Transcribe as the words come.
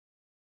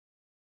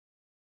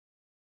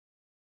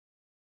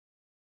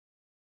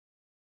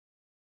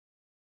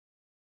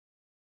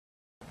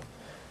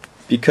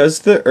Because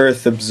the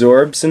Earth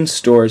absorbs and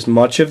stores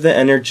much of the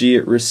energy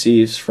it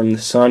receives from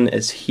the sun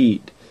as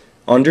heat,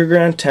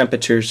 underground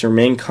temperatures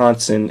remain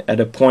constant at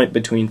a point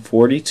between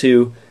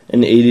 42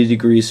 and 80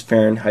 degrees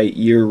Fahrenheit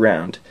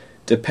year-round,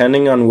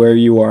 depending on where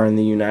you are in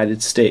the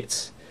United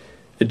States.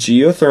 A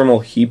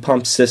geothermal heat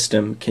pump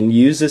system can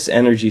use this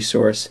energy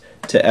source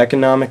to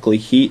economically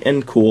heat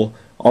and cool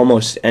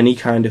almost any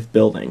kind of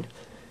building.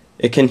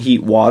 It can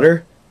heat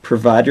water,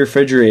 provide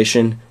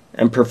refrigeration,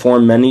 and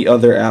perform many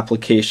other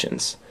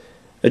applications.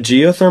 A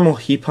geothermal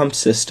heat pump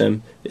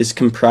system is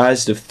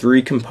comprised of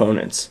three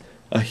components: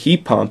 a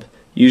heat pump,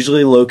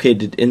 usually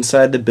located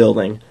inside the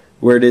building,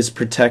 where it is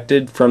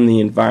protected from the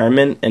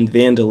environment and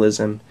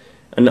vandalism;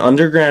 an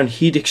underground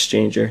heat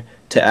exchanger,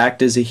 to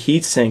act as a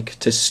heat sink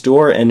to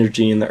store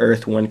energy in the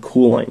earth when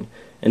cooling,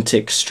 and to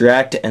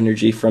extract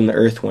energy from the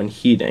earth when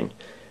heating;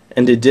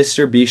 and a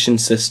distribution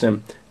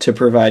system to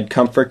provide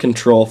comfort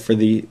control for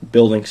the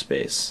building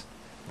space.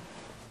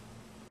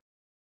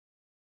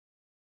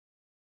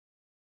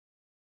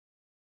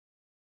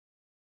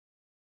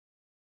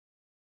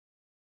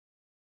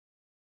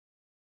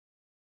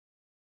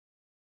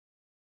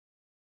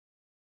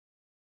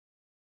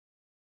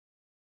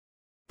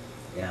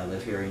 Yeah, I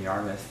live here in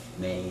Yarmouth,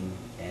 Maine,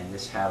 and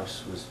this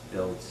house was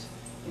built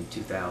in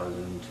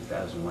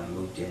 2001. I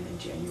moved in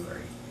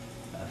January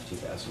of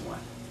 2001.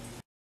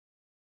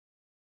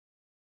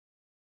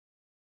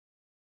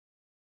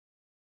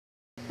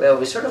 Well, it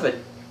was sort of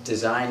a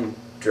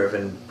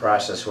design-driven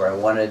process where I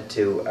wanted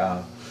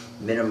to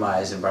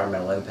minimize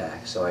environmental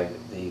impact. So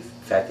the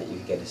fact that you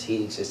could get this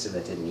heating system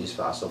that didn't use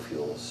fossil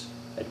fuels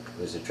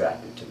was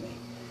attractive to me.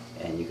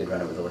 And you could run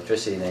it with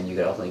electricity, and then you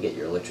could ultimately get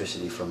your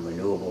electricity from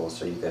Renewable,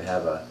 so you could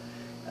have a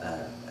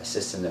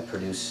system that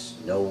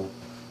produced no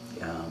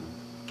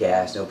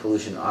gas, no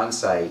pollution on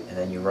site, and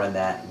then you run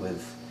that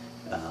with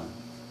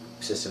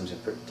systems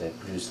that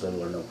produce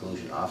little or no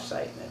pollution off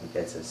site. And I think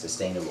that's a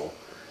sustainable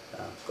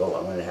goal.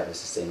 I wanted to have a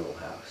sustainable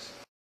house.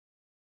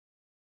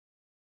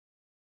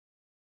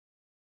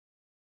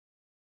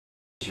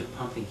 You're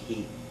pumping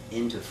heat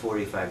into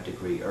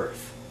 45-degree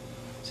earth.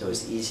 So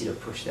it's easy to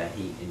push that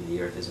heat into the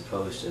earth as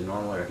opposed to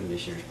normal air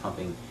conditioners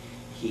pumping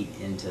heat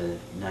into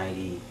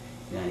 90,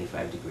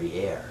 95-degree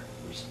air,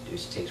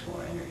 which takes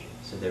more energy.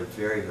 So they're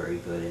very, very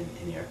good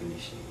in the air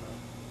conditioning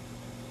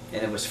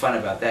room. And what's fun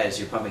about that is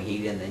you're pumping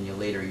heat in, then you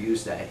later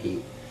use that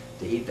heat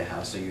to heat the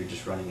house, so you're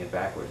just running it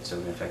backwards. So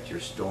in effect, you're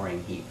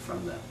storing heat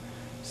from the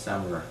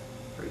summer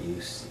for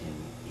use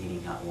in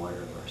heating hot water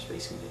or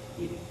space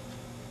heating.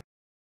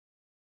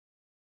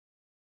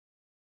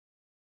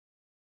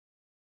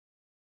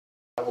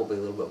 Probably a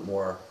little bit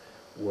more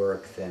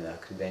work than a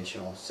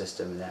conventional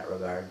system in that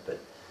regard, but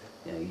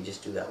you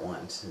just do that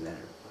once, and then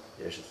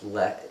there's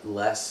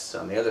less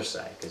on the other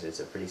side because it's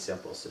a pretty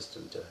simple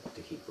system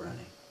to keep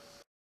running.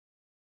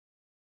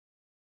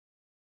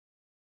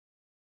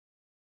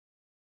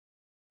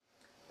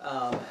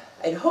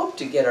 I'd hope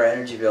to get our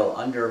energy bill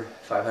under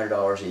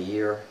 $500 a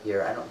year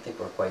here. I don't think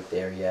we're quite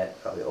there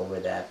yet, probably over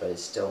that, but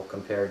it's still,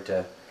 compared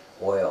to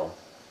oil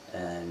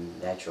and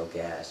natural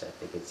gas, I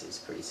think it's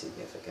pretty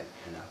significant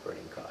in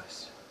operating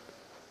costs.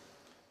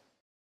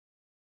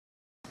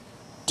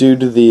 Due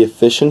to the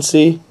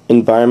efficiency,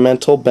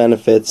 environmental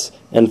benefits,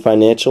 and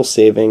financial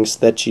savings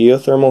that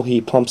geothermal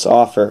heat pumps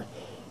offer,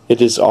 it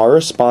is our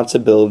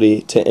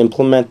responsibility to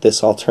implement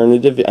this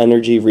alternative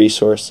energy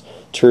resource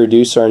to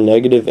reduce our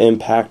negative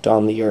impact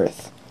on the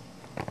Earth.